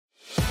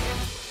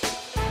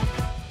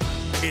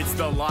It's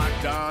the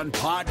Locked On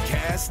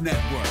Podcast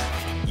Network,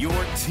 your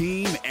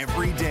team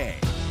every day.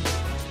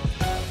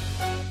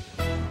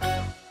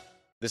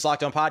 This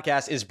Locked On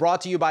Podcast is brought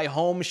to you by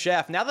Home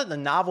Chef. Now that the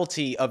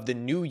novelty of the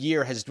new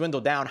year has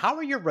dwindled down, how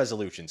are your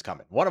resolutions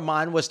coming? One of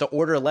mine was to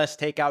order less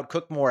takeout,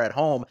 cook more at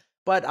home,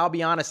 but I'll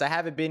be honest, I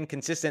haven't been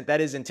consistent. That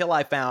is until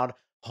I found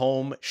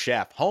Home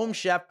Chef. Home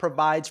Chef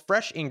provides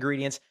fresh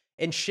ingredients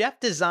and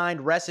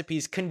chef-designed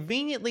recipes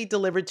conveniently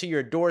delivered to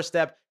your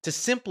doorstep to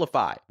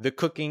simplify the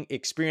cooking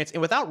experience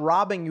and without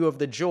robbing you of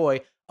the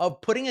joy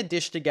of putting a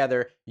dish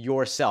together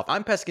yourself.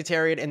 I'm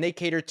pescatarian and they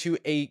cater to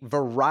a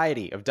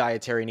variety of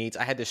dietary needs.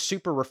 I had this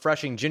super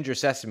refreshing ginger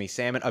sesame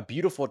salmon, a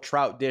beautiful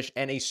trout dish,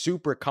 and a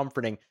super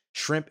comforting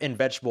shrimp and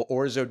vegetable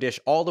orzo dish,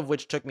 all of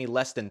which took me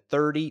less than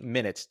 30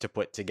 minutes to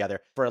put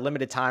together. For a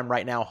limited time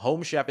right now,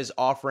 Home Chef is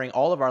offering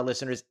all of our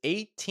listeners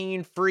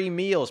 18 free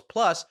meals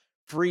plus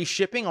free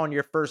shipping on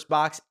your first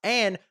box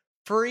and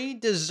free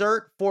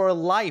dessert for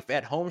life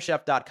at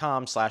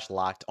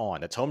homechef.com/lockedon.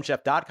 That's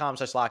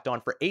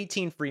homechef.com/lockedon for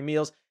 18 free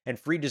meals and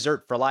free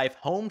dessert for life.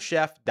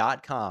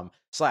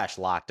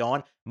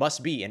 Homechef.com/lockedon.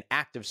 Must be an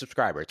active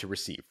subscriber to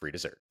receive free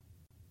dessert.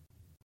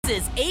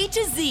 This is A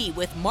to Z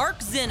with Mark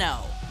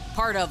Zinno,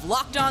 part of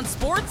Locked On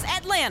Sports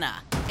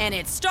Atlanta, and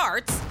it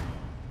starts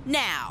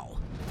now.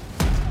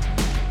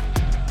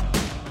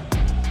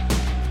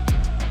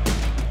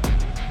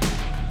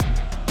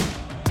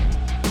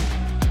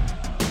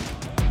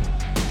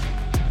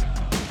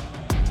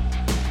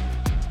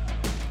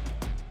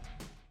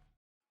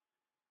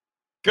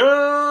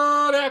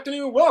 Good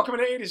afternoon. Welcome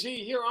to A to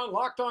Z here on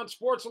Locked On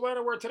Sports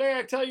Atlanta, where today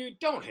I tell you,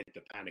 don't hit the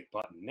panic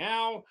button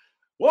now.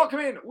 Welcome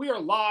in. We are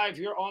live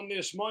here on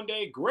this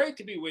Monday. Great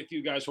to be with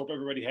you guys. Hope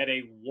everybody had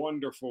a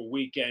wonderful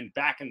weekend.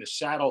 Back in the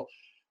saddle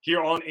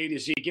here on A to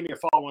Z. Give me a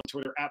follow on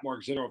Twitter at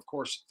Mark Zinno. Of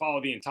course, follow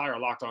the entire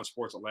Locked On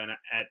Sports Atlanta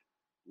at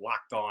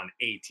Locked On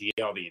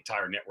ATL, the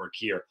entire network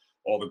here.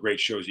 All the great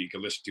shows that you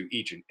can listen to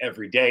each and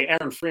every day.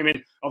 Aaron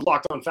Freeman of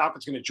Locked On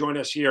Falcons is going to join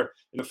us here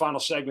in the final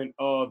segment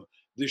of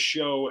the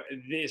show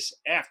this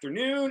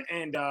afternoon.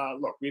 And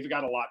look, we've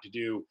got a lot to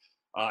do.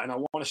 And I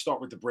want to start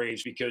with the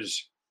Braves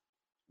because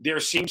there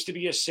seems to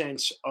be a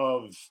sense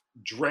of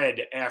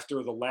dread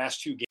after the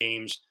last two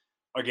games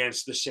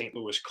against the St.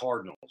 Louis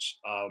Cardinals.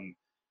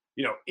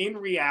 In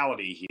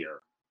reality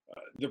here,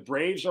 the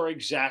Braves are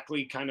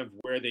exactly kind of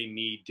where they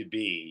need to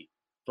be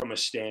from a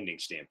standing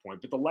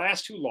standpoint. But the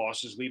last two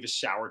losses leave a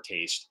sour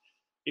taste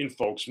in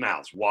folks'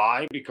 mouths.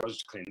 Why?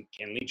 Because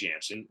Kenley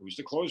Jansen, who's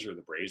the closer of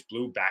the Braves,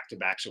 blew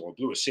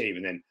blew a save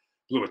and then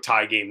blew a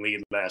tie game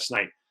lead last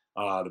night.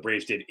 The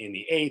Braves did in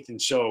the eighth. And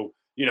so,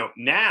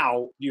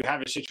 now you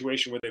have a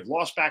situation where they've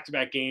lost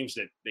back-to-back games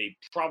that they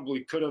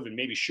probably could have and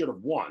maybe should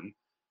have won,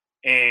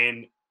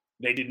 and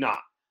they did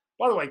not.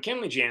 By the way,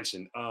 Kenley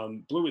Jansen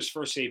blew his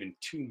first save in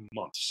 2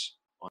 months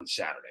on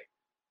Saturday.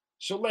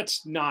 So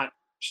let's not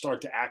start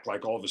to act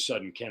like all of a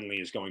sudden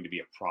Kenley is going to be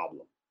a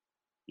problem.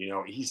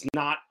 He's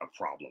not a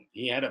problem.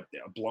 He had a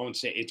blown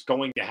save. It's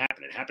going to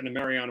happen. It happened to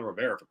Mariano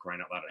Rivera, for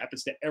crying out loud. It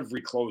happens to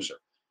every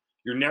closer.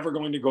 You're never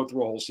going to go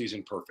through a whole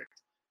season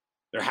perfect.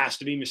 There has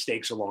to be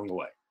mistakes along the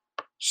way.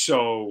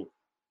 So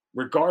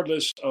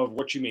regardless of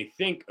what you may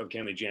think of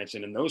Kenley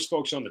Jansen, and those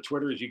folks on the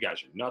Twitters, you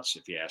guys are nuts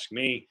if you ask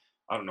me.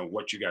 I don't know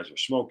what you guys are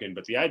smoking,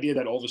 but the idea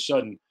that all of a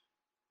sudden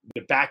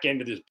the back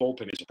end of this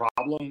bullpen is a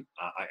problem,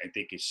 I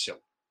think is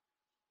silly.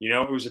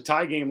 It was a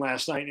tie game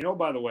last night.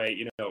 By the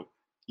way,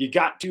 you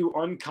got two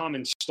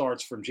uncommon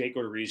starts from Jake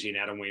Odorizzi and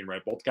Adam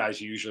Wainwright, both guys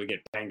who usually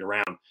get banged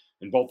around,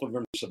 and both of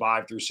them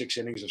survived through 6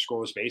 innings of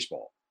scoreless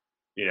baseball.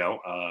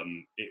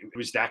 It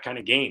was that kind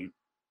of game,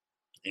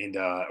 and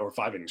or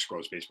 5 innings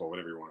scoreless baseball,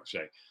 whatever you want to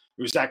say.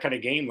 It was that kind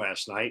of game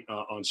last night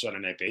on Sunday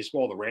Night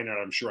Baseball. The rain,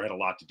 I'm sure, had a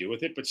lot to do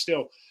with it, but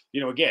still,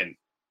 again,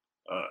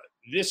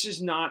 this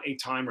is not a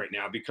time right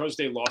now because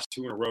they lost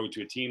 2 in a row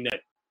to a team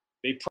that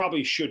they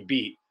probably should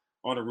beat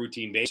on a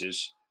routine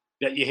basis,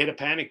 that you hit a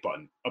panic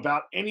button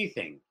about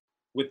anything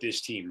with this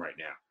team right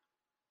now.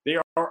 They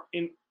are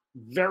in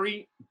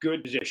very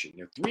good position.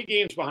 They're 3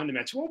 games behind the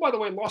Mets, who, by the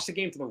way, lost the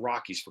game to the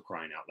Rockies, for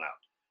crying out loud.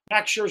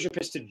 Max Scherzer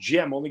pitched a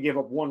gem, only gave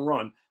up 1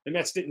 run. The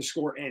Mets didn't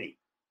score any.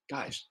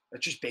 Guys,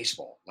 that's just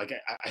baseball. Like,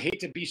 I hate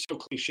to be so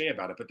cliche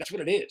about it, but that's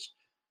what it is.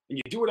 And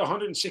you do it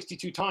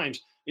 162 times,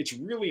 it's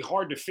really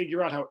hard to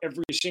figure out how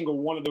every single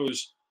one of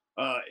those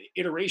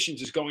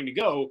iterations is going to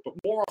go. But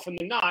more often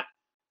than not,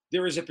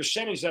 there is a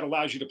percentage that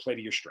allows you to play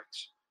to your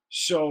strengths.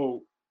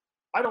 So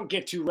I don't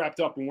get too wrapped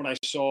up in what I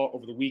saw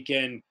over the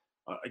weekend.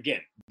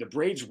 Again, the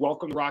Braves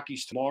welcome the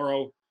Rockies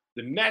tomorrow.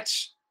 The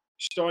Mets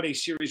start a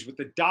series with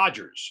the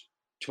Dodgers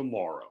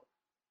tomorrow.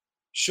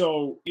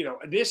 So,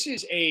 this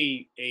is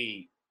a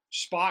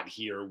spot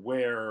here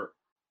where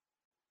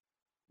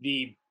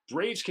the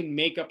Braves can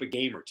make up a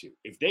game or two.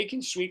 If they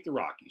can sweep the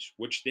Rockies,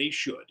 which they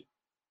should,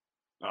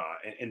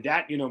 and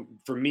that,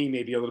 for me,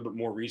 may be a little bit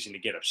more reason to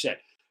get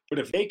upset. But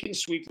if they can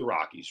sweep the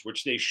Rockies,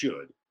 which they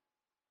should,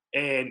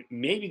 and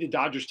maybe the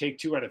Dodgers take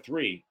 2 out of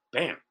 3,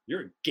 bam,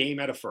 you're a game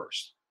out of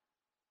first.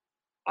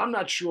 I'm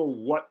not sure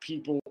what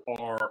people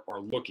are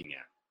looking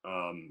at.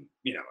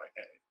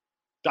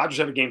 Dodgers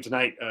have a game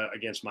tonight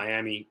against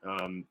Miami,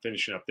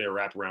 finishing up their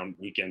wraparound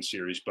weekend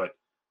series. But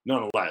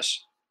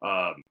nonetheless,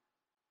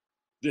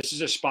 this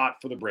is a spot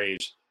for the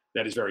Braves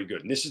that is very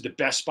good. And this is the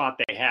best spot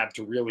they have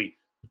to really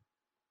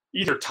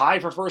either tie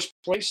for first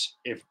place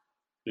if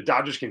the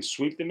Dodgers can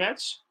sweep the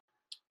Mets,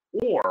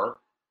 or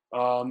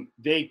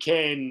they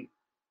can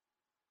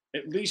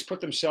at least put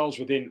themselves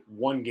within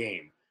one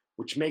game,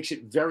 which makes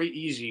it very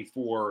easy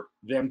for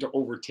them to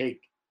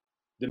overtake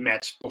the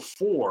Mets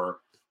before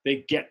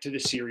they get to the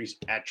series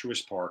at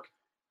Truist Park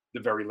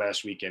the very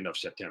last weekend of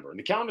September. And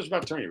the calendar's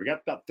about turning. We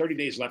got about 30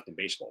 days left in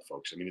baseball,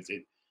 folks. I mean,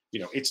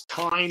 it's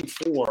time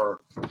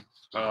for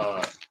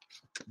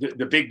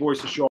the big boys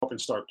to show up and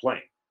start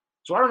playing.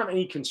 So I don't have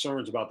any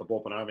concerns about the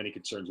bullpen. I don't have any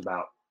concerns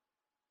about,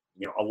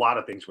 a lot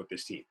of things with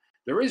this team.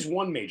 There is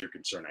one major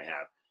concern I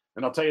have,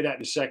 and I'll tell you that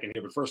in a second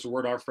here. But first, a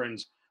word to our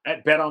friends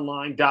at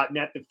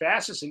betonline.net, the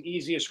fastest and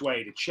easiest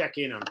way to check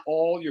in on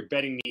all your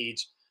betting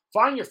needs.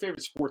 Find your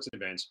favorite sports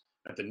and events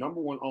at the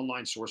 #1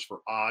 online source for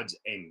odds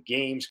and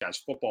games. Guys,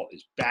 football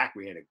is back.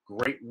 We had a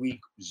great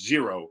week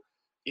 0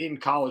 in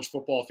college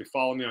football. If you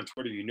follow me on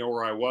Twitter, you know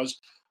where I was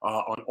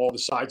on all the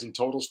sides and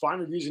totals.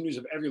 Find reviews and news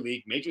of every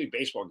league, Major League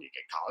Baseball. You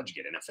get college,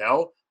 you get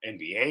NFL,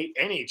 NBA,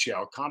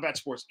 NHL, combat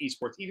sports,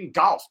 esports, even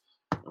golf.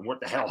 And what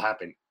the hell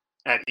happened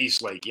at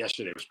East Lake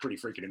yesterday was pretty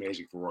freaking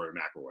amazing for Rory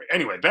McIlroy.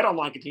 Anyway,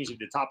 BetOnline continues to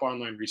be the top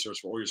online resource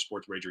for all your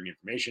sports wagering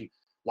information.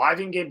 Live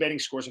in-game betting,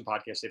 scores, and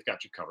podcasts, they've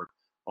got you covered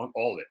on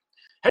all of it.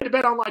 Head to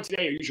BetOnline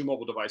today or use your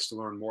mobile device to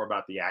learn more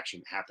about the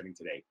action happening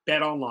today.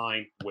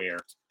 BetOnline, where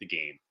the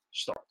game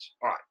starts.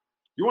 All right.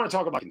 You want to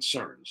talk about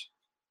concerns?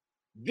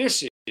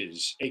 This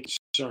is a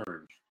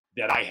concern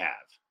that I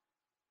have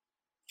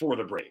for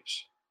the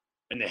Braves.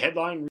 And the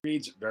headline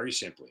reads very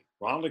simply.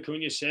 Ronald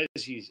Acuna says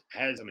he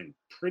has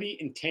pretty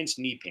intense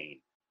knee pain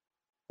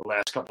the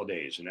last couple of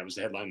days. And that was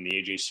the headline in the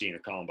AJC in a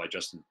column by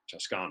Justin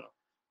Toscano.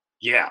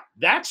 Yeah,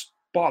 that's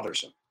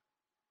bothersome.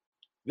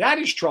 That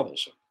is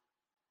troublesome.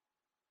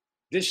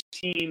 This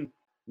team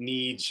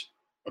needs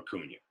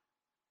Acuna.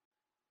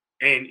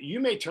 And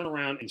you may turn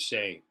around and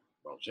say,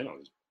 well,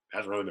 Zinno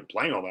hasn't really been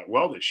playing all that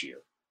well this year.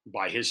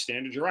 By his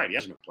standards, you're right. He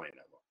hasn't been playing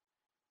that well.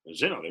 Well,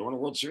 Zinno, they won a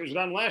World Series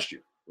without him last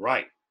year.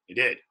 Right, they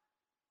did.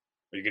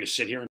 Are you going to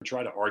sit here and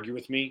try to argue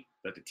with me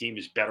that the team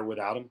is better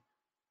without him?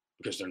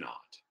 Because they're not.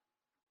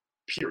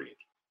 Period.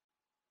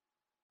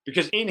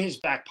 Because in his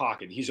back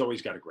pocket, he's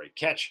always got a great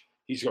catch.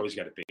 He's always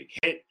got a big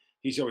hit.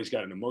 He's always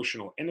got an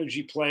emotional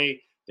energy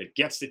play that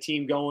gets the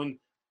team going.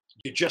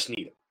 You just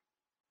need him.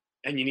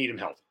 And you need him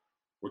healthy,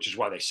 which is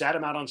why they sat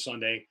him out on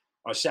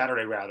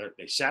Saturday rather.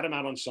 They sat him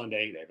out on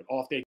Sunday. They have an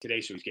off day today,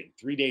 so he's getting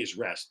 3 days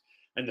rest.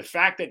 And the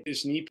fact that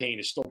this knee pain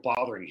is still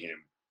bothering him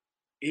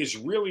is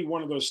really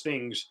one of those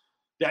things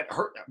that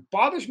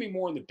bothers me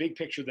more in the big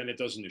picture than it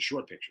does in the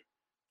short picture.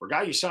 For a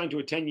guy you signed to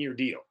a 10-year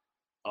deal,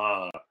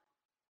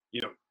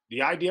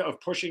 the idea of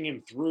pushing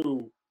him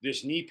through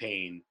this knee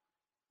pain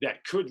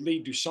that could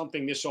lead to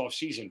something this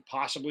offseason,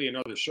 possibly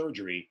another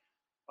surgery,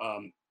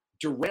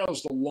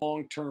 derails the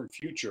long-term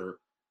future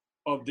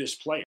of this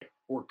player,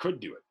 or could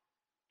do it.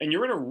 And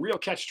you're in a real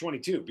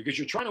catch-22 because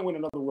you're trying to win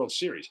another World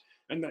Series.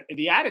 And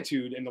the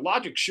attitude and the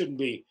logic shouldn't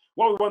be,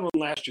 well, we won one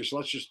last year, so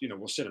let's just,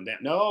 we'll sit him down.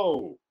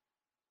 No.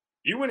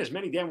 You win as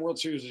many damn World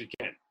Series as you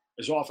can,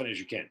 as often as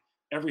you can,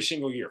 every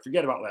single year.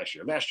 Forget about last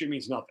year. Last year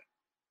means nothing.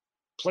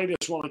 Play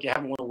this one like you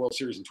haven't won a World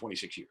Series in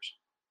 26 years.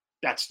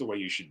 That's the way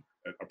you should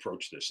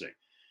approach this thing.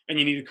 And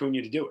you need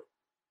Acuna to do it.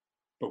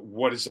 But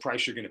what is the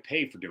price you're going to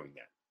pay for doing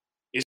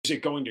that? Is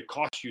it going to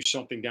cost you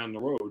something down the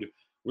road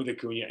with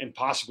Acuna and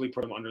possibly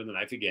put him under the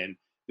knife again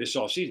this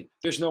offseason?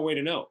 There's no way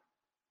to know.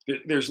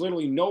 There's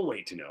literally no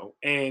way to know.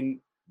 And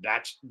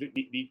that's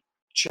the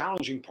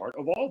challenging part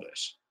of all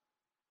this.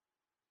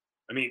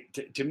 I mean,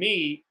 to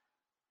me,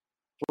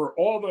 for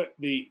all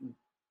the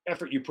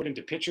effort you put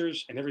into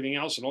pitchers and everything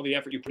else and all the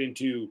effort you put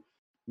into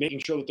making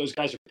sure that those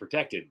guys are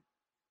protected,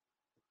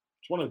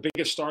 it's one of the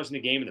biggest stars in the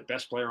game and the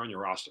best player on your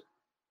roster.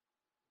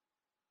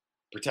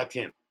 Protect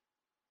him.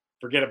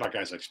 Forget about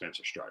guys like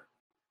Spencer Strider.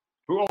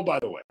 Who, oh, by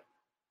the way,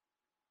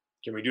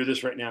 can we do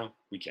this right now?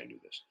 We can do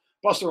this.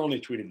 Buster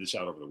only tweeted this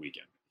out over the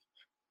weekend.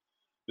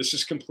 This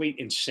is complete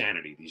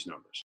insanity, these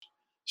numbers.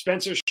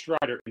 Spencer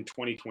Strider in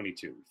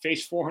 2022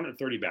 faced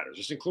 430 batters.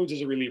 This includes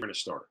as a reliever and a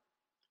starter.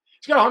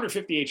 He's got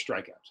 158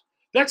 strikeouts.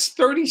 That's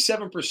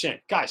 37%.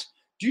 Guys,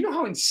 do you know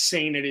how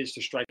insane it is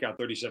to strike out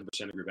 37%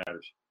 of your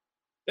batters?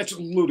 That's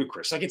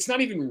ludicrous. Like, it's not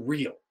even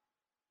real.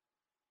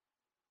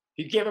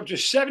 He gave up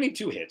just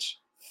 72 hits,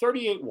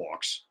 38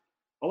 walks,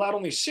 allowed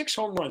only 6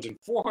 home runs and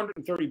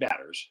 430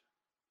 batters,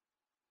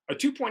 a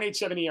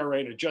 2.87 ERA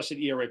and an adjusted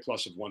ERA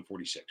plus of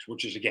 146,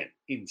 which is, again,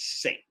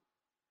 insane.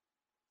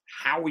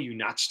 How are you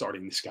not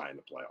starting this guy in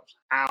the playoffs?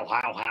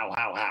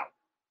 How?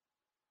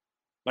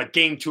 Like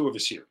game 2 of a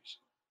series.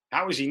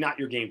 How is he not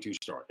your game 2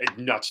 start? It's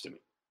nuts to me.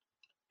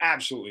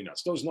 Absolutely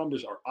nuts. Those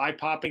numbers are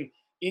eye-popping,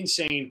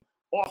 insane,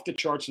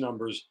 off-the-charts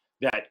numbers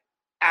that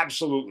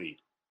absolutely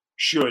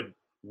should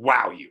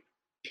wow you,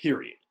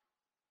 period.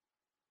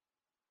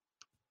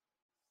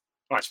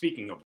 All right,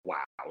 speaking of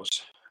wows,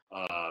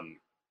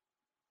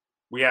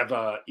 We have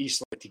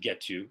East Lake to get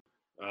to,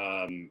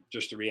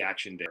 just a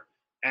reaction there.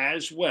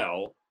 As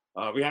well,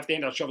 we have to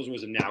hand out Shovels of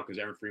Wisdom now because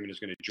Aaron Freeman is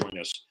going to join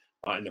us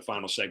in the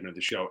final segment of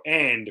the show.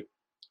 And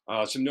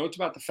some notes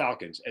about the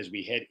Falcons as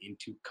we head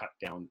into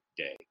Cutdown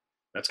Day.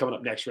 That's coming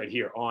up next right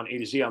here on A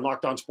to Z on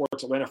Locked On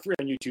Sports Atlanta, free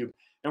on YouTube,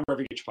 and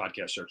wherever you get your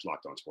podcast, search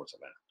Locked On Sports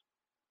Atlanta.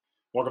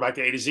 Welcome back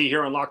to A to Z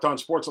here on Locked On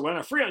Sports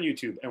Atlanta, free on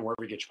YouTube, and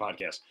wherever you get your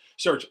podcast.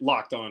 Search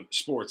Locked On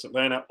Sports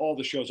Atlanta. All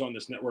the shows on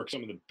this network,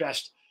 some of the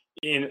best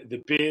in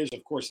the biz.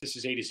 Of course, this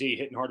is A to Z,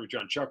 hitting hard with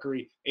John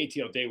Chuckery,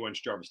 ATL Day One's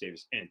Jarvis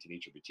Davis, and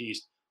Tanisha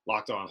Batiste.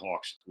 Locked On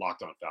Hawks,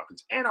 Locked On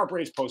Falcons, and our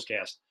Braves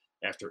postcast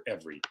after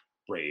every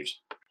Braves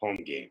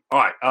home game. All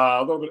right,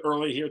 a little bit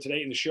early here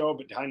today in the show,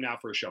 but time now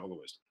for a Shovel of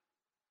Wisdom.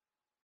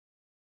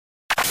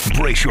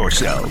 Brace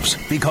yourselves,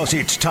 because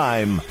it's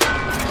time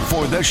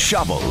for the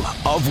Shovel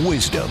of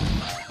Wisdom.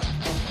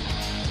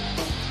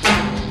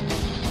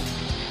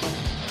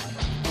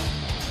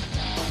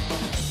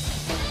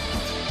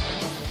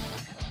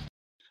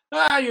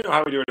 You know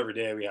how we do it every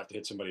day. We have to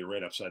hit somebody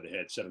right upside the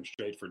head, set them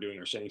straight for doing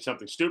or saying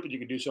something stupid. You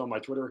can do so on my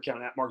Twitter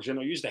account at Mark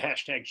Zinno. Use the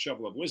hashtag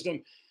Shovel of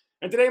Wisdom.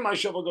 And today my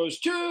shovel goes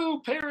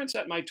to parents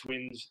at my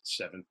twins'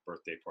 7th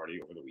birthday party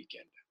over the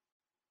weekend.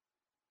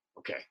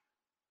 Okay.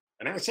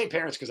 And I say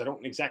parents because I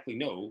don't exactly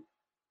know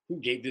who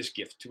gave this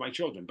gift to my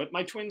children. But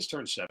my twins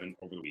turned 7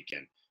 over the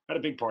weekend. Had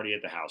a big party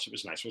at the house. It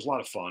was nice. It was a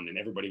lot of fun, and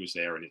everybody was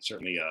there. And it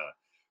certainly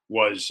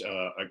was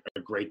a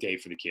great day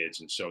for the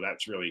kids. And so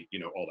that's really,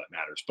 all that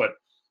matters. But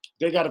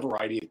they got a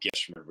variety of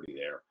gifts from everybody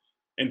there.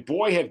 And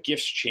boy, have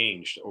gifts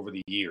changed over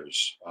the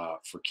years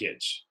for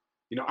kids.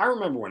 I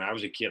remember when I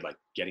was a kid, like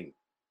getting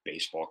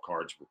baseball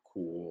cards were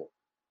cool.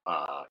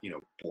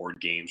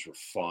 Board games were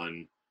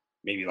fun.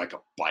 Maybe like a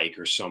bike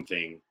or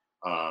something.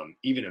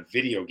 Even a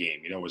video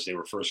game, as they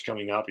were first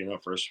coming up,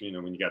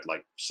 when you got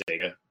like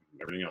Sega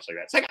and everything else like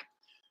that. Sega.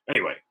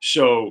 Anyway,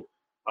 so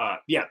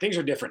things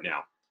are different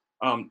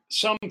now.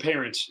 Some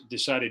parents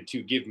decided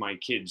to give my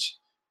kids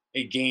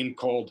a game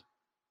called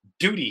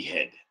Duty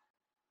Head.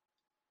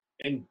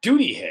 And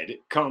Duty Head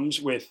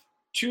comes with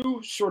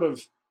 2 sort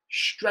of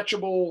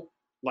stretchable,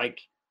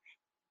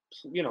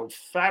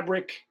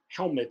 fabric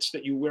helmets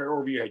that you wear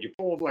over your head. You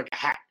pull like a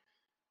hat.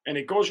 And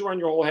it goes around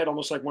your whole head,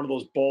 almost like one of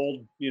those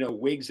bald,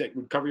 wigs that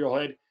would cover your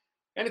head.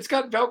 And it's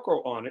got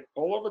Velcro on it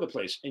all over the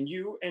place. And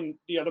you and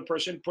the other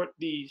person put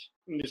these,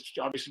 and this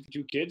obviously the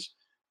 2 kids,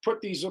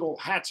 put these little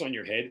hats on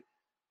your head.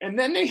 And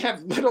then they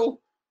have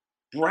little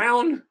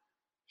brown,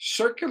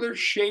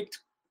 circular-shaped,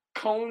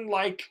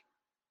 cone-like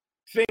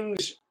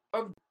things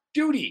of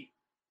duty,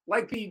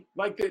 like the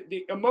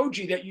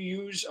emoji that you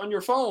use on your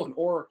phone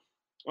or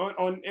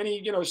on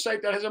any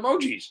site that has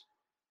emojis.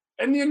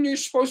 And then you're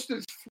supposed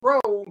to throw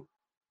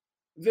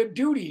the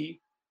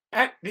duty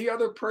at the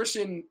other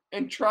person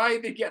and try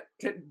to get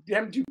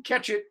them to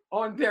catch it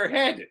on their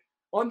head,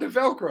 on the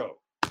Velcro.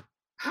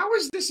 How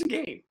is this a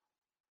game?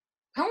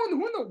 How in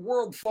the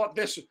world thought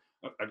this?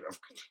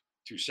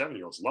 2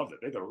 7-year-olds loved it.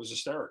 They thought it was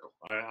hysterical.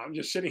 I'm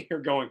just sitting here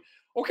going,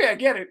 okay, I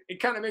get it. It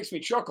kind of makes me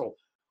chuckle.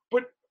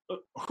 But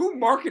who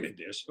marketed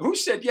this? Who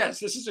said, yes,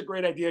 this is a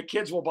great idea.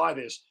 Kids will buy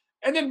this.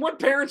 And then what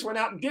parents went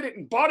out and did it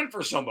and bought it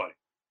for somebody?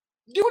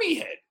 Duty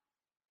Head.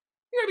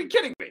 You gotta be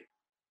kidding me.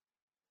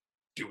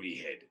 Duty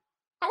Head.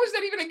 How is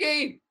that even a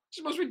game? It's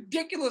the most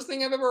ridiculous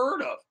thing I've ever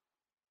heard of.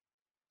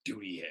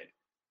 Duty Head.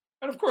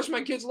 And of course,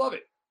 my kids love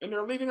it. And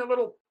they're leaving their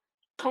little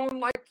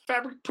cone-like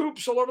fabric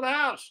poops all over the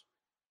house.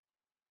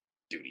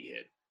 Duty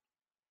Head.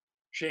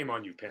 Shame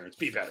on you, parents.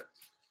 Be better.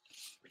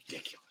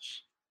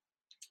 Ridiculous.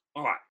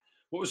 All right.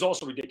 What was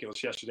also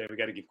ridiculous yesterday, we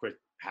got to give quick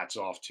hats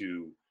off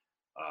to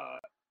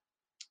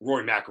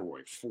Rory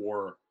McIlroy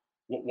for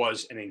what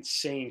was an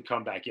insane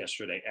comeback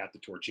yesterday at the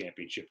Tour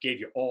Championship. Gave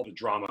you all the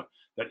drama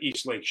that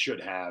East Lake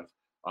should have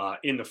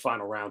in the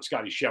final round.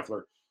 Scotty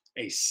Scheffler,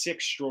 a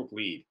 6-stroke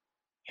lead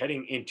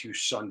heading into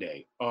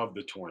Sunday of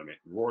the tournament.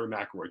 Rory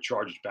McIlroy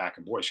charges back.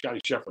 And boy, Scotty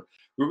Scheffler,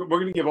 we're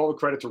going to give all the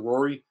credit to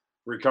Rory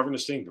for recovering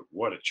this thing, but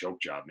what a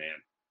choke job, man.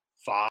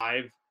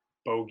 5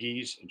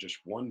 bogeys and just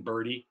 1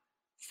 birdie,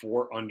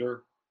 4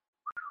 under.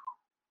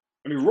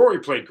 I mean, Rory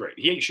played great.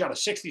 He shot a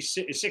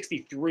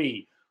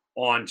 63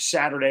 on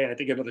Saturday, and I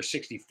think another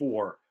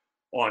 64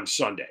 on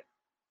Sunday.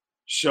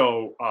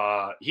 So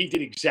he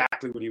did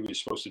exactly what he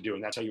was supposed to do,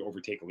 and that's how you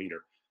overtake a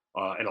leader.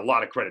 And a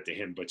lot of credit to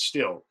him. But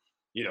still,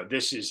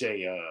 this is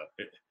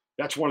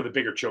that's one of the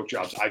bigger choke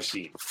jobs I've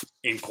seen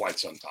in quite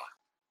some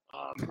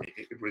time.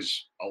 It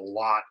was a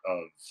lot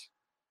of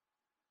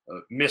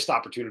missed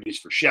opportunities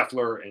for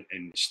Scheffler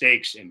and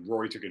mistakes, and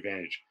Rory took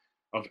advantage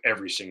of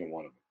every single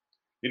one of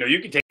them. You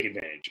can take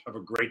advantage of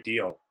a great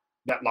deal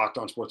that Locked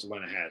On Sports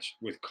Atlanta has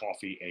with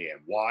Coffee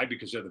AM. Why?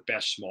 Because they're the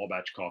best small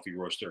batch coffee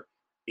roaster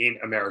in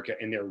America,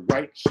 and they're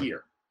right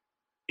here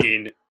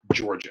in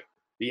Georgia.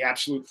 The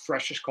absolute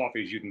freshest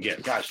coffees you can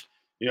get. Guys,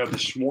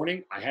 this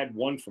morning I had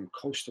one from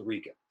Costa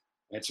Rica.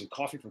 I had some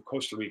coffee from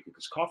Costa Rica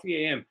because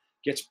Coffee AM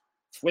gets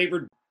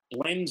flavored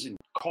blends and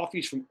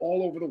coffees from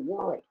all over the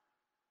world.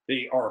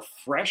 They are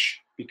fresh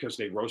because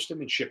they roast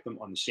them and ship them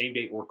on the same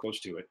day or close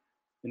to it,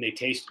 and they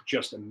taste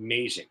just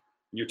amazing.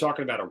 You're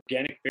talking about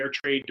organic, fair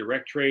trade,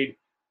 direct trade,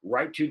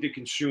 right to the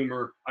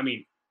consumer. I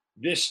mean,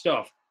 this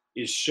stuff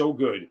is so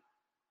good.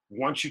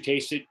 Once you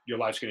taste it, your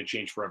life's going to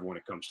change forever when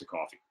it comes to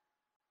coffee.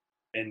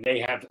 And they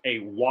have a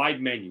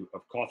wide menu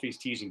of coffees,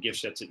 teas, and gift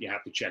sets that you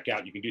have to check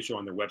out. You can do so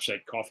on their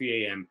website,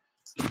 coffeeam.com,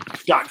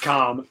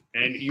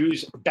 and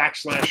use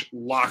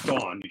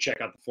 /lockedon to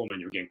check out the full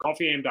menu. Again,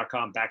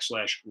 coffeeam.com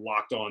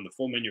 /lockedon. The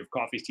full menu of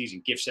coffees, teas,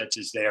 and gift sets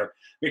is there.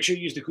 Make sure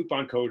you use the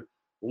coupon code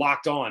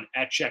locked on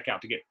at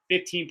checkout to get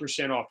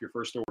 15% off your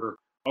first order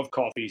of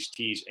coffees,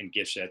 teas, and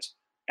gift sets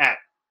at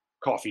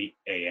Coffee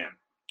AM,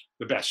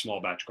 the best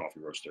small batch coffee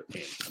roaster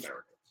in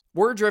America.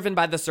 We're driven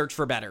by the search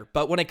for better,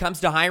 but when it comes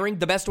to hiring,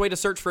 the best way to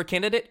search for a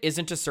candidate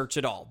isn't to search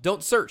at all.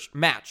 Don't search,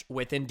 match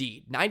with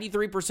Indeed.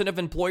 93% of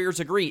employers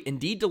agree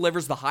Indeed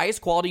delivers the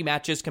highest quality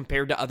matches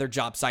compared to other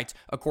job sites,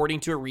 according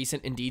to a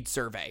recent Indeed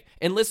survey.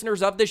 And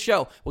listeners of this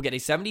show will get a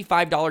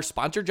 $75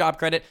 sponsored job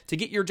credit to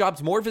get your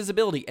jobs more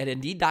visibility at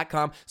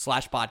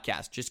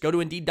Indeed.com/podcast. Just go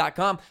to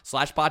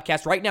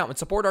Indeed.com/podcast right now and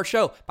support our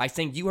show by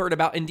saying you heard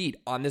about Indeed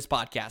on this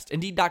podcast.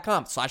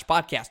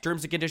 Indeed.com/podcast.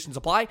 Terms and conditions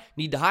apply.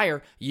 Need to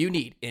hire? You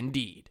need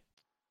Indeed.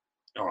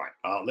 All right,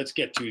 let's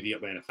get to the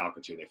Atlanta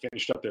Falcons here. They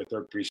finished up their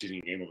third preseason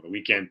game over the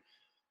weekend.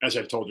 As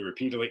I've told you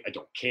repeatedly, I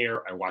don't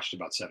care. I watched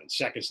about 7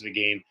 seconds of the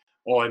game.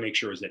 All I make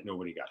sure is that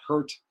nobody got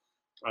hurt.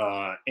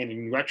 And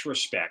in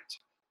retrospect,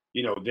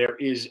 there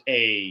is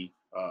a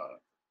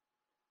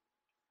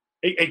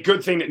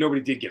good thing that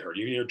nobody did get hurt.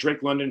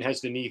 Drake London has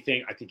the knee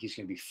thing. I think he's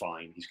going to be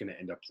fine. He's going to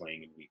end up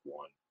playing in week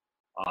 1.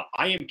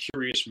 I am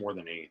curious more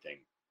than anything,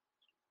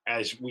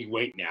 as we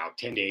wait now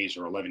 10 days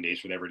or 11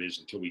 days, whatever it is,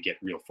 until we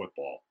get real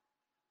football.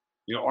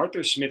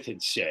 Arthur Smith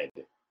had said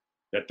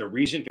that the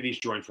reason for these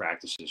joint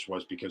practices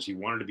was because he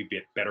wanted to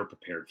be better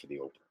prepared for the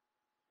opener.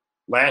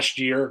 Last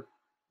year,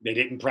 they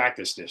didn't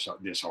practice this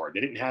hard.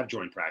 They didn't have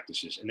joint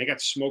practices, and they got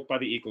smoked by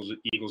the Eagles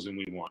in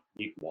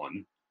week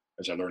one,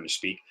 as I learned to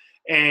speak,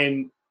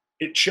 and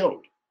it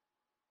showed.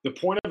 The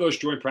point of those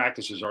joint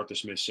practices, Arthur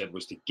Smith said,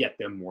 was to get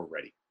them more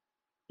ready,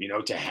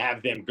 to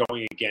have them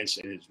going against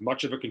in as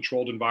much of a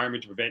controlled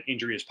environment to prevent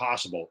injury as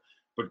possible,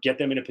 but get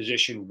them in a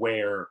position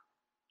where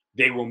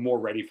they were more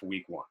ready for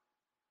week 1.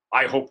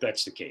 I hope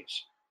that's the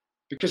case.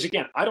 Because,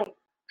 again, I don't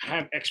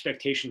have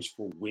expectations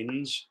for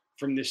wins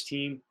from this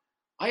team.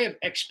 I have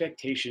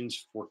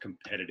expectations for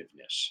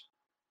competitiveness.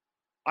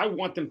 I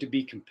want them to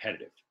be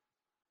competitive.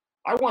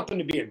 I want them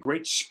to be a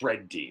great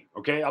spread team,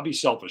 okay? I'll be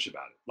selfish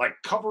about it.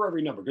 Like, cover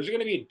every number, because they're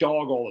going to be a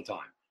dog all the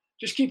time.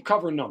 Just keep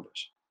covering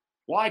numbers.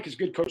 Why? Because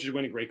good coaches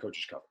win and great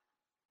coaches cover.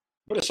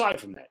 But aside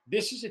from that,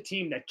 this is a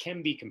team that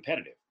can be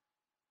competitive.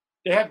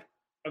 They have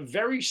a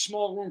very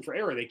small room for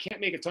error. They can't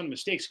make a ton of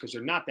mistakes because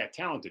they're not that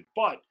talented.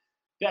 But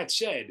that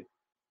said,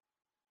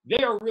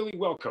 they are really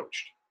well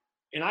coached.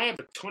 And I have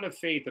a ton of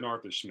faith in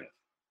Arthur Smith.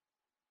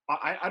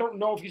 I don't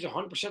know if he's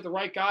 100% the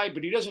right guy,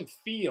 but he doesn't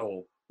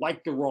feel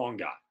like the wrong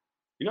guy.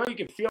 You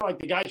can feel like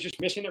the guy's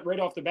just missing it right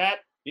off the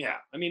bat. Yeah,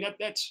 I mean,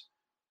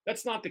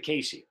 that's not the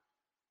case here.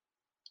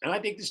 And I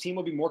think this team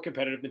will be more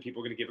competitive than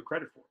people are going to give it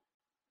credit for.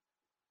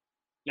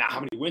 Now, how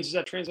many wins does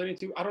that translate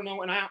into? I don't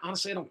know. And I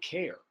honestly don't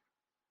care.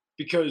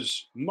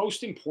 Because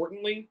most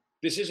importantly,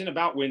 this isn't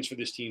about wins for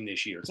this team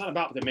this year. It's not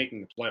about them making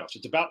the playoffs.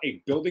 It's about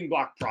a building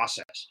block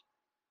process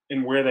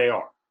and where they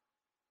are.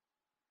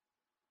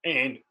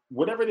 And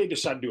whatever they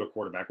decide to do at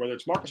quarterback, whether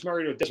it's Marcus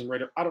Mariota or Desmond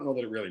Ridder, I don't know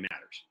that it really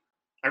matters.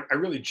 I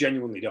really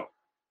genuinely don't.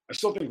 I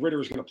still think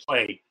Ridder is going to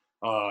play,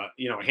 a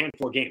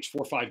handful of games,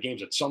 4 or 5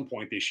 games at some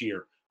point this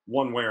year,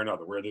 one way or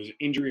another, where there's an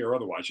injury or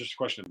otherwise. Just a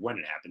question of when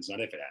it happens, not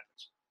if it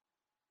happens.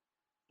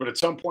 But at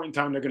some point in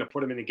time, they're going to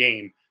put him in a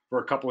game for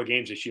a couple of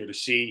games this year to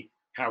see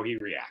how he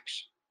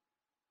reacts.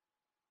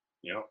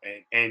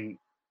 And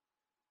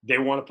they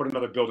want to put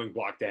another building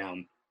block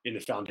down in the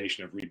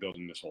foundation of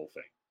rebuilding this whole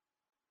thing.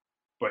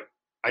 But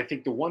I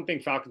think the one thing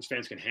Falcons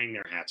fans can hang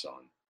their hats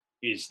on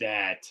is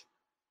that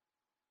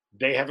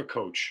they have a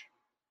coach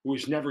who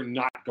is never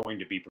not going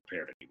to be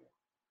prepared anymore.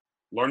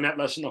 Learned that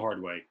lesson the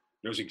hard way,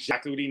 knows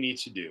exactly what he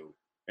needs to do.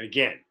 And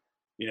again,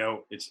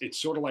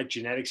 it's sort of like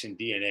genetics and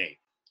DNA.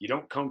 You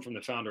don't come from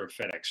the founder of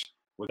FedEx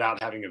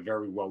without having a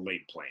very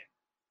well-laid plan.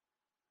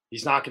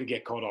 He's not going to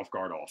get caught off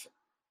guard often.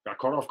 Got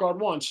caught off guard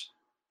once.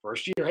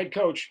 First-year head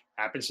coach,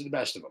 happens to the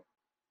best of them.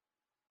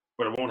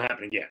 But it won't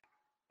happen again.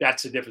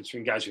 That's the difference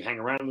between guys who hang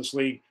around in this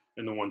league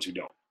and the ones who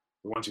don't.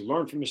 The ones who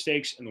learn from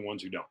mistakes and the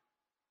ones who don't.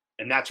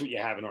 And that's what you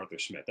have in Arthur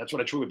Smith. That's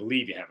what I truly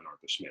believe you have in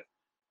Arthur Smith.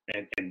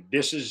 And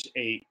this is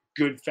a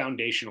good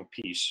foundational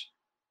piece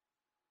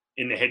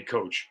in the head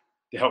coach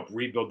to help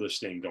rebuild this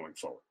thing going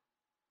forward.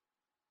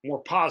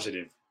 More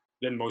positive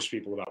than most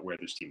people about where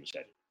this team is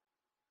headed.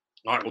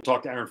 All right, we'll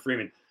talk to Aaron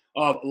Freeman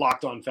of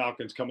Locked On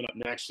Falcons coming up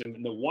next.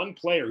 And the one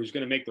player who's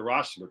going to make the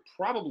roster but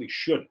probably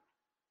shouldn't.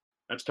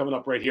 That's coming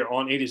up right here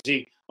on A to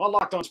Z on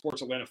Locked On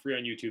Sports Atlanta, free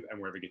on YouTube and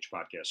wherever you get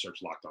your podcast.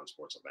 Search Locked On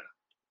Sports Atlanta.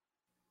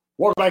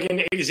 Welcome back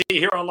into A to Z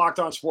here on Locked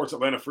On Sports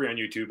Atlanta, free on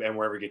YouTube and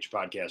wherever you get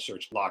your podcast.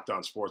 Search Locked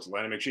On Sports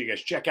Atlanta. Make sure you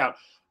guys check out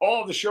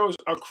all of the shows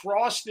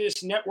across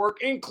this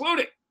network,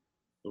 including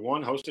the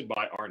one hosted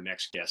by our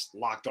next guest,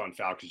 Locked On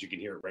Falcons. You can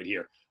hear it right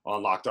here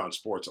on Locked On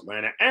Sports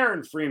Atlanta.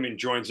 Aaron Freeman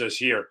joins us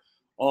here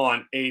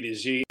on A to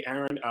Z.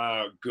 Aaron,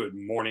 good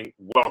morning.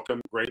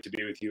 Welcome. Great to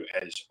be with you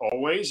as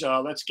always.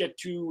 Let's get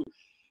to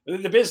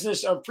the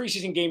business of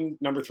preseason game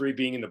number 3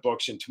 being in the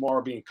books, and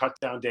tomorrow being cut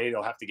down day.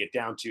 They'll have to get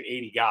down to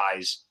 80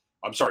 guys.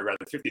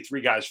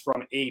 53 guys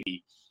from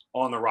 80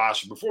 on the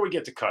roster. Before we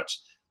get to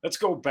cuts, let's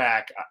go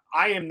back.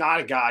 I am not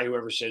a guy who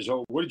ever says,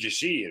 oh, what did you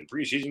see in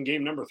preseason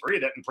game number 3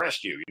 that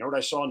impressed you? You know what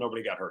I saw?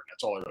 Nobody got hurt.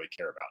 That's all I really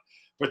care about.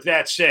 But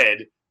that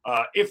said,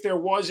 if there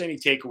was any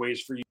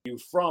takeaways for you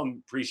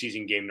from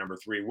preseason game number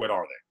 3, what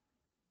are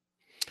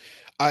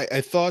they?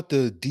 I thought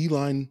the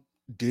D-line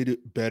did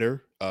it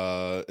better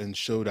and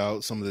showed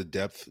out some of the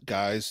depth.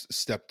 Guys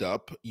stepped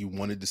up. You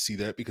wanted to see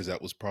that because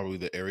that was probably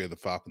the area of the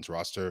Falcons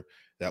roster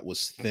that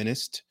was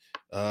thinnest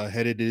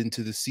headed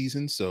into the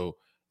season. So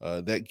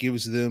that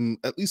gives them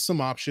at least some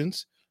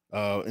options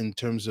in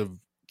terms of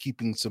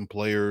keeping some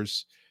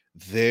players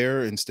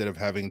there instead of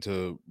having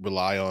to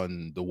rely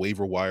on the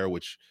waiver wire,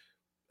 which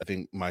I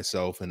think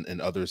myself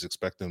and others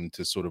expect them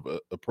to sort of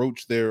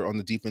approach there on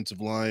the defensive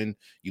line.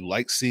 You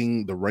like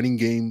seeing the running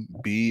game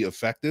be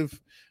effective,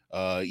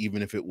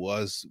 even if it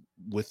was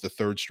with the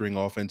third string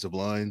offensive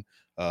line.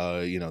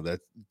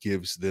 That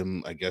gives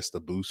them, I guess, the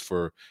boost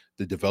for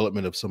the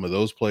development of some of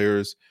those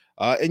players.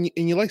 And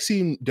you like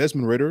seeing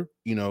Desmond Ridder,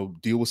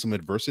 deal with some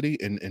adversity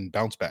and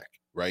bounce back,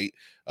 right?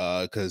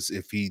 Because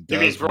if he does,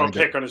 you mean throw a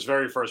pick on his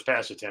very first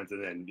pass attempt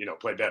and then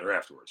play better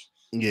afterwards.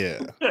 Yeah,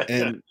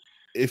 and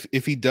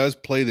if he does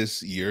play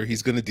this year,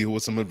 he's going to deal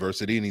with some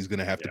adversity and he's going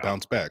to have to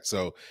bounce back.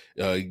 So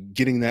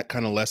getting that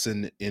kind of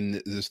lesson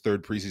in this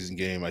third preseason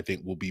game, I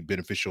think, will be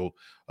beneficial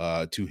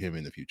to him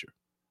in the future.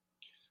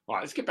 All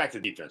right, let's get back to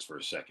defense for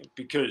a second,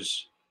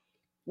 because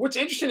what's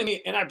interesting to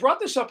me, and I brought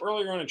this up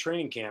earlier on in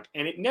training camp,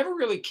 and it never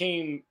really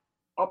came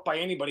up by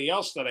anybody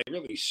else that I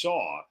really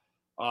saw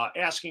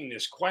asking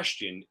this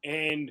question,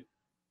 and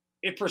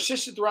it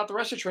persisted throughout the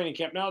rest of training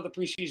camp now that the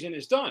preseason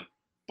is done.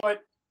 But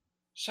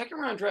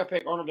second-round draft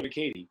pick Arnold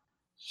Ebiketie,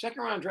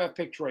 second-round draft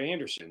pick Troy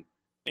Anderson,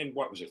 and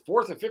what was it,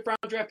 4th or 5th-round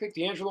draft pick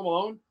D'Angelo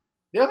Malone,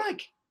 they're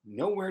like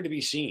nowhere to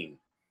be seen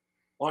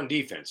on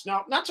defense.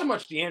 Now, not so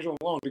much D'Angelo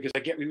Malone, because I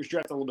get he was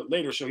drafted a little bit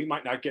later, so he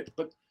might not get,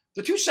 but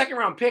the 2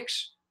 second-round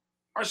picks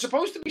are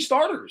supposed to be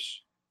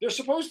starters. They're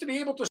supposed to be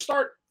able to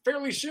start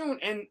fairly soon,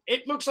 and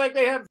it looks like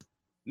they have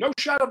no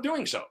shot of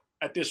doing so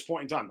at this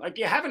point in time. Like,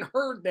 you haven't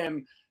heard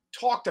them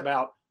talked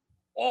about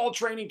all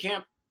training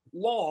camp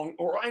long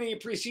or any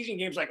preseason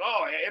games like,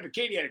 oh,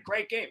 Ebiketie had a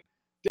great game.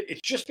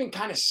 It's just been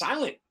kind of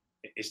silent.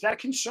 Is that a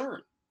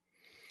concern?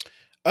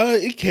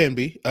 It can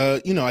be.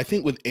 I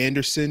think with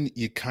Anderson,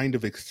 you kind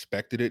of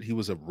expected it. He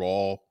was a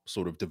raw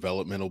sort of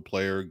developmental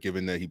player,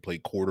 given that he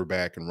played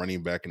quarterback and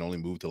running back and only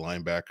moved to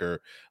linebacker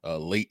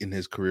late in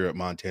his career at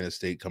Montana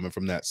State, coming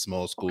from that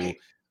small school. Okay.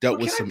 Dealt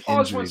with some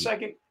pause injuries. 1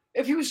 second?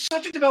 If he was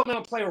such a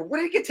developmental player, what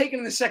did he get taken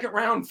in the second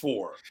round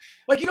for?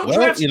 Like, you don't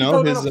draft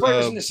developmental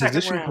players in the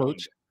second round.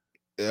 Coach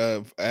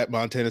at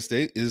Montana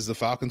State is the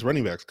Falcons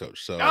running backs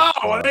coach. So,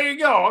 well, there you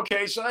go.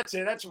 Okay, so that's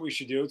it. That's what we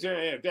should do.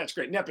 Yeah, that's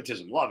great.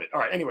 Nepotism. Love it. All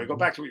right. Anyway, go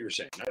back to what you were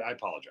saying. I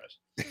apologize.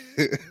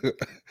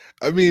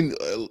 I mean,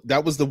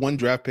 that was the one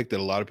draft pick that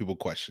a lot of people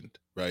questioned,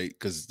 right?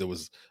 Because there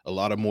was a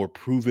lot of more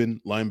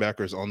proven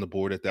linebackers on the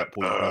board at that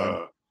point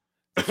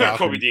in time.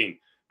 Kobe Dean.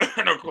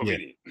 No, Kobe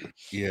Dean.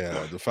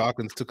 Yeah, the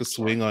Falcons took a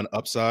swing on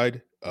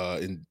upside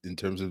in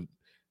terms of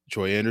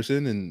Troy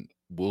Anderson, and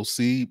we'll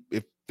see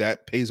if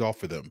that pays off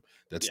for them.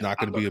 That's not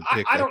going to be a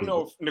pick. I don't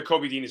know if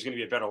Nakobe Dean is going to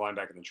be a better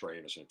linebacker than Troy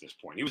Anderson at this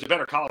point. He was a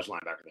better college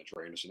linebacker than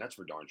Troy Anderson. That's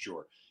for darn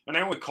sure. And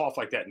I only cough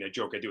like that in a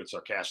joke. I do it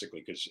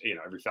sarcastically because,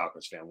 every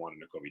Falcons fan wanted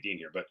Nakobe Dean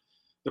here. But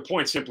the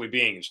point simply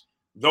being is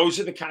those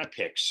are the kind of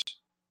picks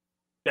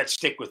that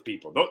stick with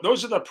people.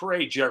 Those are the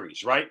Parade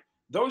Jerrys, right?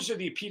 Those are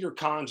the Peter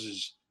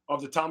Conses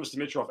of the Thomas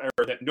Dimitroff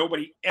era that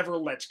nobody ever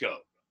lets go.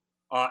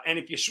 And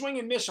if you swing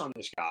and miss on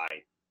this guy,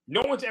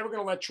 no one's ever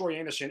going to let Troy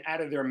Anderson out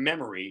of their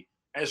memory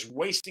as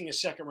wasting a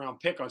second-round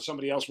pick on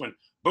somebody else when,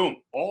 boom,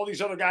 all these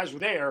other guys were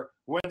there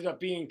who ended up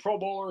being Pro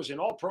Bowlers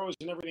and All-Pros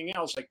and everything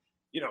else. Like,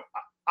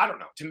 I don't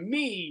know. To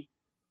me,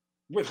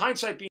 with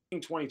hindsight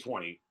being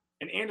 2020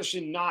 and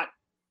Anderson not,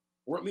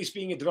 or at least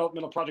being a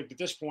developmental project at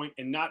this point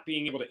and not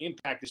being able to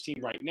impact this team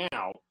right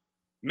now,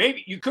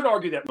 maybe you could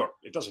argue that, look,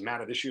 it doesn't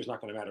matter. This year's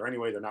not going to matter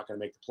anyway. They're not going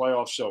to make the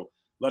playoffs, so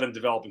let him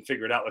develop and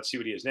figure it out. Let's see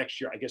what he is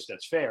next year. I guess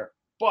that's fair.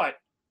 But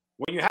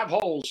when you have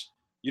holes,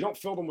 you don't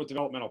fill them with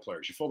developmental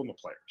players. You fill them with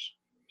players.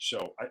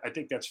 So I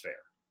think that's fair.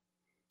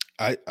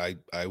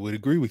 I would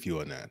agree with you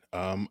on that.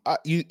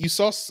 You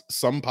saw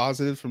some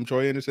positives from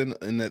Troy Anderson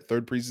in that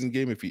third preseason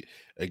game. If you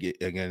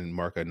again,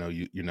 Mark, I know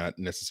you're not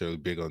necessarily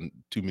big on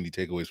too many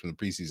takeaways from the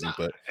preseason,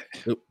 but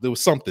there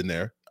was something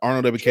there.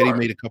 Arnold Ebiketie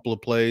made a couple of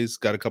plays,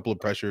 got a couple of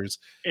pressures.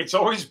 It's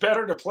always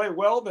better to play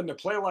well than to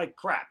play like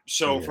crap.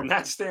 So from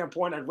that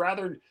standpoint, I'd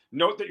rather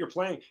note that you're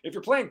playing. If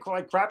you're playing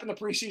like crap in the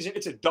preseason,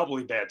 it's a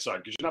doubly bad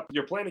sign because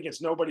you're playing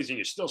against nobodies and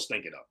you still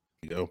stink it up.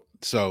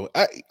 So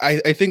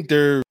I think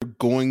they're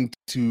going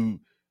to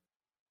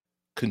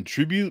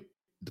contribute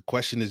The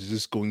question is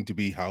just going to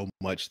be how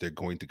much they're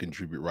going to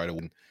contribute right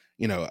away.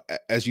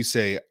 As you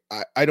say,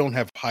 I don't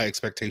have high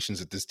expectations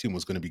that this team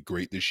was going to be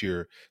great this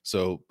year.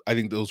 So I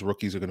think those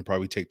rookies are going to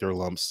probably take their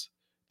lumps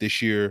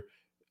this year.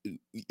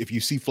 If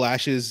you see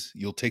flashes,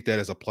 you'll take that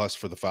as a plus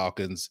for the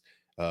Falcons,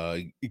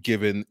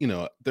 given,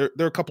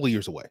 they're a couple of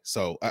years away.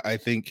 So I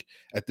think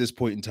at this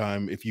point in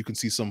time, if you can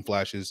see some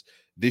flashes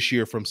this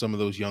year from some of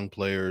those young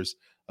players,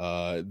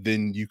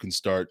 then you can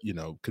start,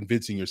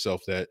 convincing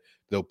yourself that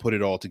they'll put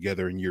it all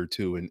together in year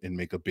two and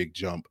make a big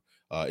jump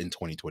in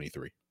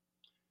 2023.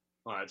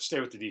 All right, stay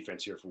with the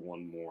defense here for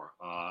one more.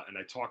 And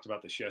I talked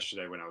about this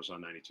yesterday when I was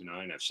on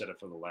 92.9. I've said it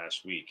for the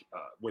last week.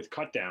 With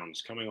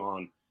cutdowns coming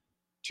on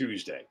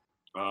Tuesday,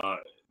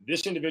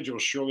 this individual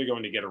is surely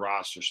going to get a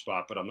roster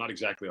spot, but I'm not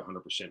exactly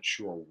 100%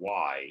 sure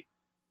why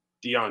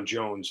Deion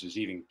Jones is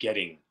even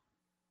getting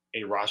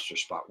a roster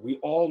spot. We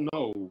all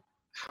know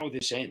how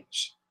this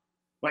ends.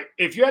 Like,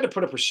 if you had to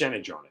put a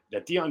percentage on it,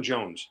 that Deion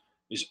Jones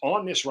is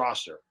on this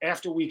roster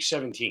after week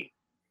 17,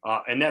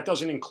 and that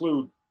doesn't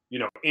include,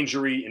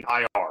 injury and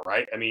IR,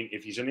 right? I mean,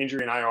 if he's an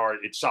injury and IR,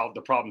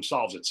 the problem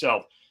solves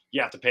itself.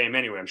 You have to pay him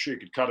anyway. I'm sure you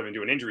could cut him and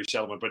do an injury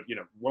settlement, but,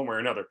 one way or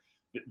another,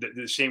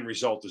 the same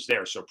result is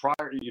there. So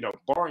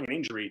barring an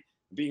injury,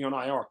 being on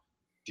IR,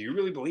 do you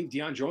really believe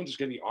Deion Jones is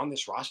going to be on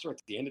this roster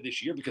at the end of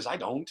this year? Because I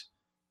don't.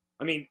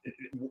 I mean,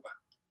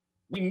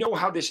 we know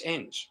how this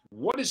ends.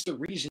 What is the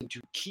reason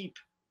to keep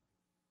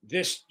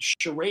this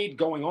charade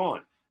going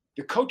on?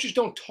 The coaches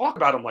don't talk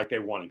about him like they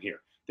want him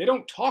here. They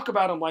don't talk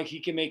about him like he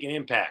can make an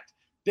impact.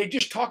 They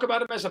just talk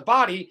about him as a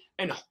body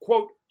and,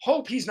 quote,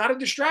 hope he's not a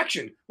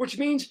distraction, which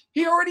means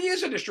he already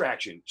is a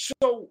distraction.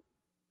 So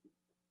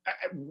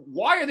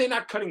why are they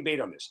not cutting bait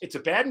on this? It's a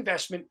bad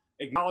investment.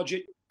 Acknowledge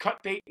it,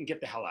 cut bait, and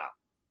get the hell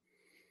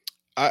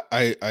out.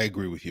 I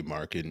agree with you,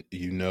 Mark. And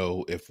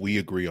if we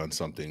agree on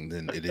something,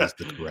 then it is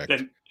the correct.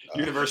 Then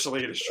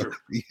universally, it is true.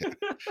 Yeah,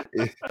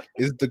 it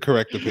is the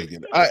correct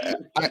opinion.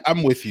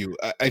 I'm with you.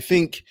 I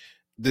think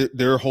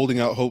they're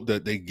holding out hope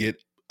that they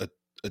get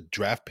a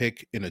draft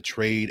pick in a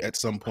trade at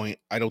some point.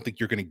 I don't think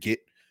you're going to get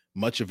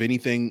much of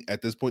anything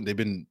at this point. They've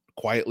been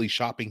quietly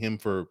shopping him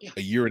for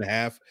a year and a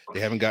half.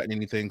 They haven't gotten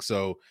anything.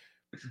 So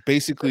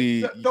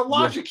basically, the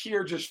logic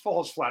here just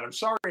falls flat. I'm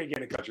sorry again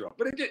to cut you off,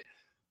 but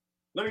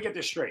let me get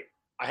this straight.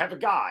 I have a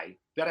guy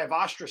that I've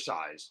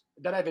ostracized,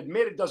 that I've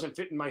admitted doesn't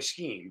fit in my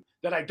scheme,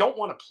 that I don't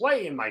want to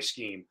play in my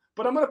scheme,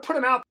 but I'm going to put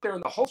him out there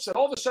in the hopes that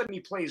all of a sudden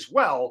he plays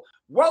well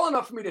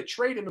enough for me to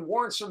trade him and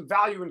warrant some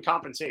value and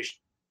compensation.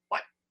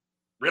 What?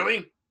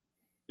 Really?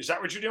 Is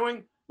that what you're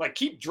doing? Like,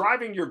 keep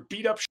driving your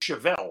beat up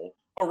Chevelle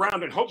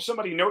around and hope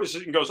somebody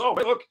notices it and goes, oh,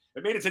 hey, look,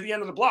 it made it to the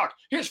end of the block.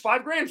 Here's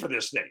 $5,000 for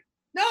this thing.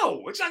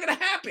 No, it's not going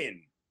to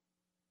happen.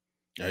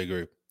 I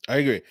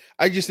agree.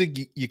 I just think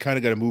you kind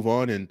of got to move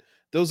on. And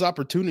those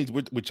opportunities,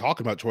 we're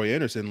talking about Troy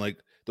Anderson, like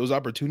those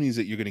opportunities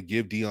that you're going to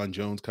give Deion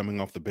Jones coming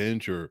off the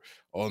bench or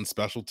on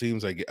special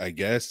teams, I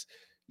guess,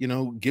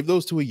 give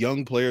those to a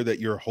young player that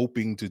you're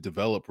hoping to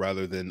develop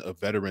rather than a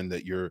veteran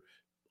that you're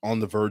on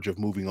the verge of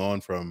moving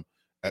on from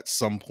at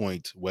some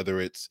point, whether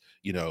it's,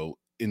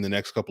 in the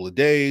next couple of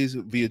days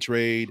via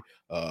trade,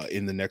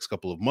 in the next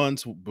couple of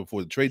months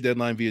before the trade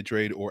deadline via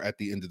trade, or at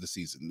the end of the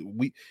season.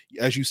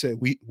 As you said,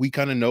 we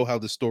kind of know how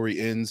the story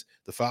ends.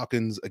 The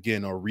Falcons,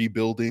 again, are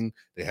rebuilding.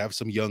 They have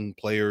some young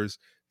players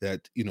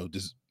that,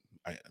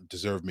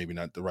 deserve, maybe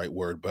not the right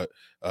word, but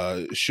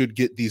should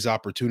get these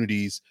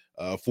opportunities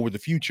for the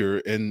future.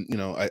 And,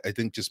 I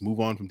think just move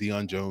on from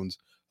Deion Jones,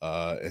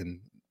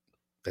 and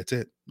that's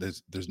it.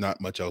 There's not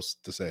much else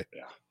to say.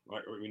 Yeah.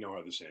 We know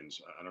how this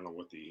ends. I don't know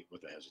what the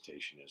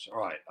hesitation is.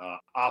 All right.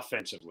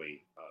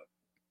 Offensively,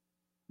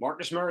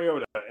 Marcus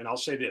Mariota, and I'll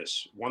say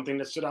this, one thing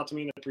that stood out to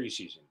me in the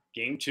preseason,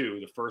 game 2,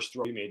 the first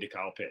throw he made to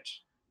Kyle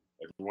Pitts.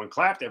 Everyone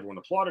clapped, everyone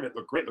applauded. It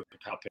looked great. Looked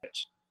at Kyle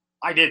Pitts.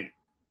 I didn't.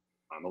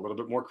 I'm a little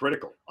bit more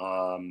critical.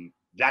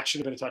 That should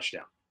have been a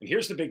touchdown. And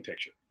here's the big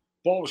picture.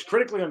 Ball was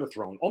critically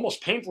underthrown,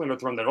 almost painfully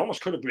underthrown, that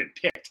almost could have been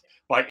picked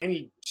by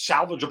any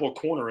salvageable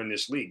corner in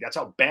this league. That's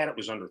how bad it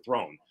was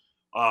underthrown.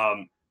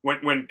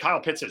 When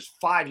Kyle Pitts has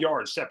 5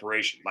 yards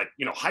separation, like,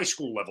 high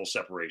school level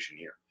separation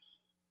here.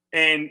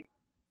 And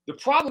the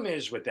problem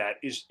is with that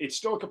is it's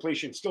still a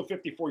completion, it's still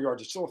 54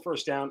 yards, it's still a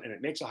first down, and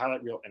it makes a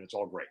highlight reel, and it's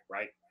all great,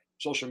 right?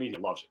 Social media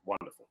loves it.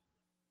 Wonderful.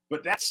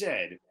 But that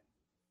said,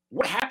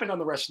 what happened on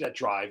the rest of that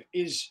drive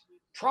is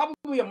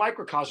probably a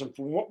microcosm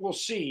for what we'll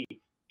see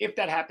if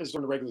that happens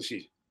during the regular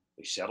season.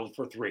 They settled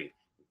for 3.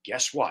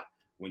 Guess what?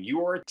 When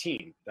you are a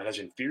team that has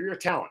inferior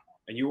talent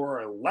and you are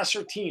a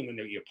lesser team than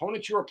the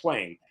opponent you are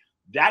playing,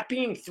 that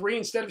being 3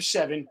 instead of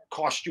 7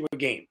 cost you a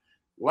game.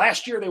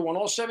 Last year, they won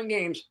all 7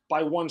 games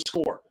by 1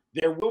 score.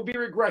 There will be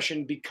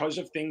regression because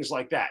of things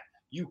like that.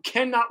 You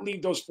cannot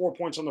leave those 4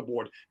 points on the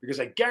board because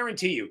I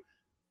guarantee you,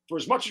 for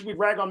as much as we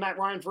rag on Matt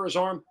Ryan for his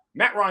arm,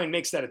 Matt Ryan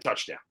makes that a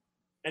touchdown.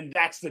 And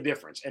that's the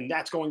difference. And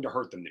that's going to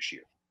hurt them this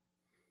year.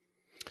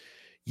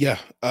 Yeah,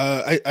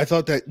 I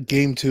thought that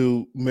game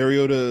 2,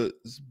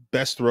 Mariota's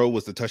best throw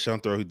was the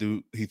touchdown throw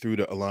he threw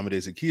to Olamide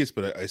Zaccheaus,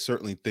 but I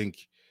certainly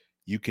think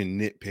you can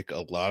nitpick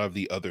a lot of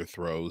the other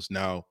throws.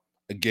 Now,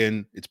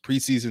 again, it's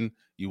preseason.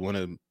 You want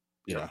to,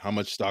 you know, how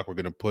much stock we're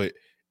going to put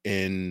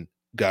in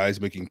guys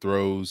making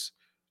throws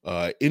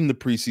in the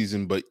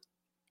preseason, but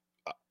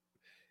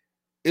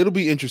it'll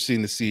be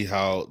interesting to see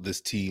how this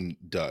team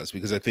does,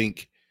 because I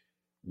think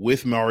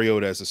with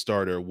Mariota as a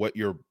starter, what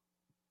you're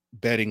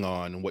betting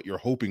on and what you're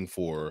hoping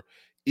for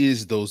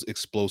is those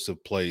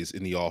explosive plays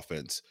in the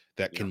offense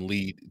that can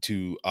lead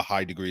to a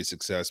high degree of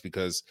success,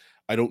 because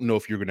I don't know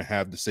if you're going to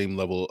have the same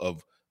level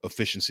of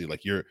efficiency.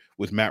 Like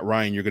with Matt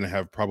Ryan, you're going to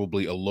have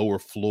probably a lower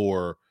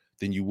floor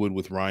than you would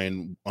with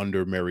Ryan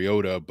under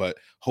Mariota, but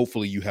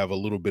hopefully you have a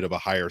little bit of a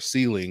higher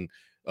ceiling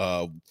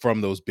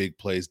from those big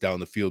plays down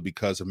the field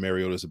because of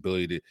Mariota's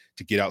ability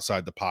to get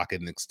outside the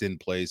pocket and extend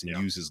plays and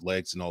use his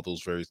legs and all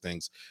those various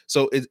things.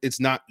 So it's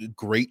not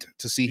great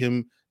to see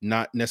him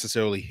not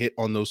necessarily hit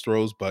on those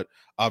throws, but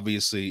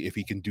obviously if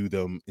he can do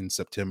them in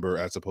September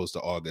as opposed to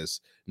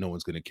August, no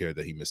one's going to care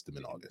that he missed them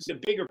in August. The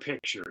bigger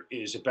picture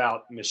is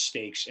about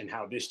mistakes and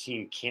how this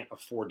team can't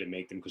afford to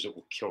make them because it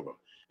will kill them.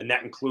 And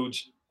that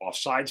includes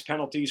offsides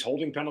penalties,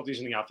 holding penalties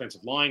in the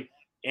offensive line,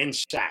 and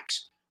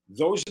sacks.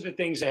 Those are the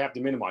things they have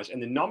to minimize,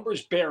 and the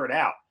numbers bear it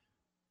out.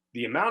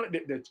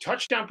 The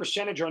touchdown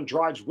percentage on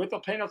drives with a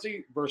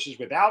penalty versus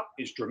without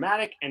is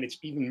dramatic, and it's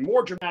even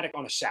more dramatic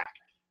on a sack.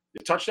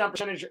 The touchdown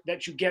percentage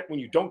that you get when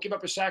you don't give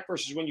up a sack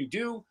versus when you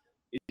do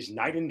is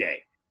night and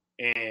day.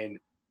 And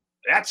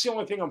that's the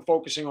only thing I'm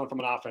focusing on from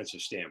an offensive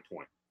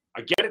standpoint.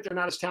 I get it, they're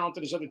not as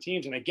talented as other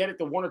teams, and I get it,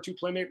 the one or two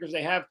playmakers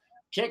they have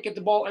can't get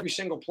the ball every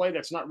single play.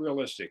 That's not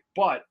realistic.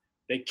 But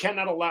they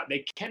cannot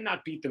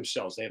beat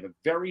themselves. They have a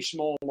very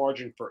small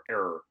margin for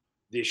error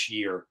this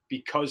year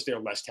because they're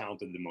less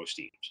talented than most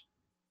teams.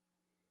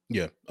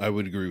 Yeah, I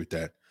would agree with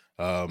that.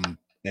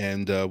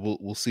 And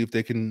we'll see if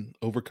they can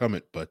overcome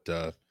it. But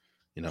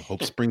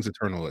hope springs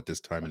eternal at this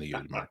time of the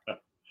year, Mark.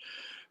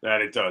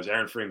 That it does.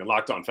 Aaron Freeman,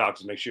 Locked On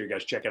Falcons. Make sure you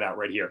guys check it out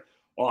right here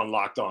on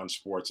Locked On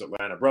Sports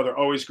Atlanta. Brother,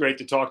 always great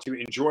to talk to you.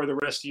 Enjoy the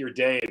rest of your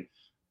day, and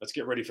let's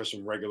get ready for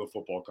some regular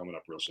football coming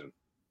up real soon.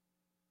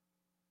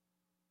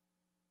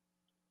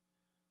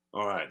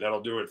 All right,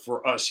 that'll do it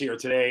for us here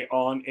today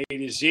on A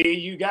to Z.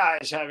 You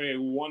guys have a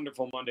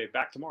wonderful Monday.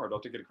 Back tomorrow.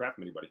 Don't take it a crap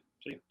from anybody.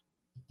 See you.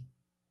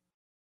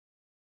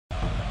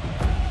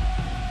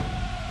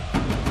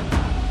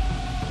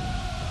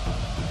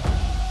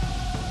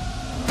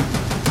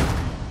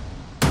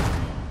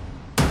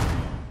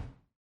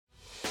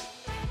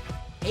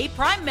 Hey,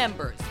 Prime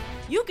members,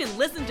 you can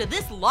listen to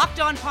this Locked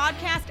On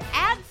podcast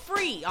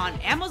ad-free on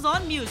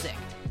Amazon Music.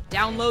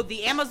 Download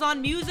the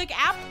Amazon Music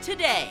app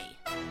today.